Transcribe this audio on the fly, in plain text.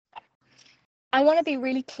I want to be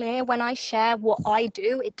really clear when I share what I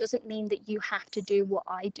do, it doesn't mean that you have to do what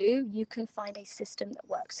I do. You can find a system that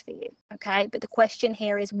works for you. Okay. But the question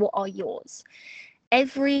here is, what are yours?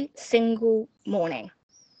 Every single morning.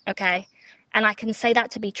 Okay. And I can say that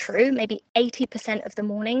to be true, maybe 80% of the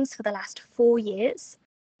mornings for the last 4 years,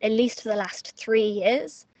 at least for the last 3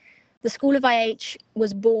 years. The School of IH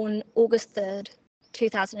was born August 3rd,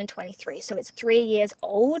 2023. So it's 3 years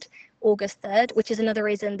old, August 3rd, which is another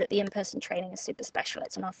reason that the in-person training is super special.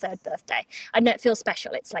 It's on our third birthday. I know it feels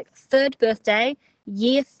special. It's like third birthday,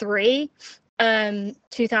 year 3,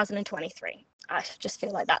 2023. I just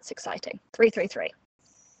feel like that's exciting. 333.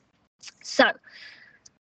 So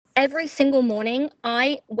every single morning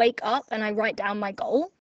I wake up and I write down my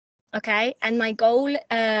goal. Okay. And my goal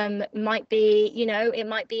might be, it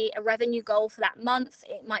might be a revenue goal for that month.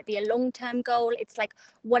 It might be a long-term goal. It's like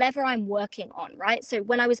whatever I'm working on, right? So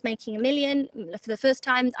when I was making 1 million for the first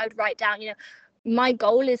time, I would write down, my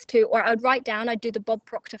goal is to, or I'd write down, I'd do the Bob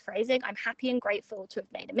Proctor phrasing. I'm happy and grateful to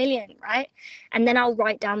have made 1 million, right? And then I'll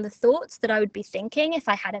write down the thoughts that I would be thinking if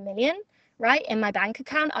I had 1 million. Right, in my bank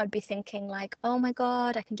account, I'd be thinking like, oh my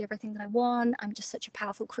God, I can do everything that I want. I'm just such a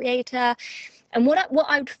powerful creator. And what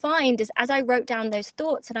I would find is, as I wrote down those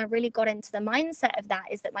thoughts and I really got into the mindset of that,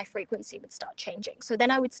 is that my frequency would start changing. So then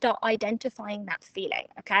I would start identifying that feeling.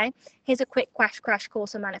 Okay. Here's a quick crash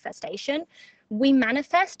course on manifestation. We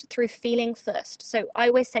manifest through feeling first. So I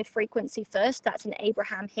always say frequency first. That's an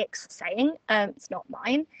Abraham Hicks saying. It's not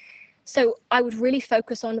mine. So I would really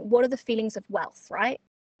focus on, what are the feelings of wealth, right?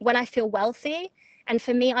 When I feel wealthy, and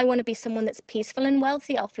for me, I want to be someone that's peaceful and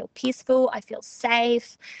wealthy. I'll feel peaceful. I feel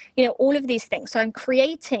safe, all of these things. So I'm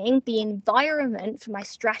creating the environment for my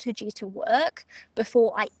strategy to work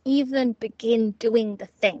before I even begin doing the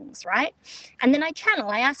things, right? And then I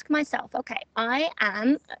ask myself, okay, I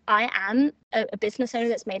am a business owner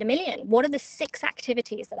that's made 1 million. What are the 6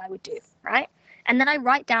 activities that I would do, right? And then I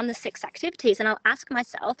write down the 6 activities and I'll ask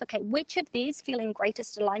myself, okay, which of these feel in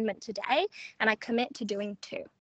greatest alignment today? And I commit to doing 2.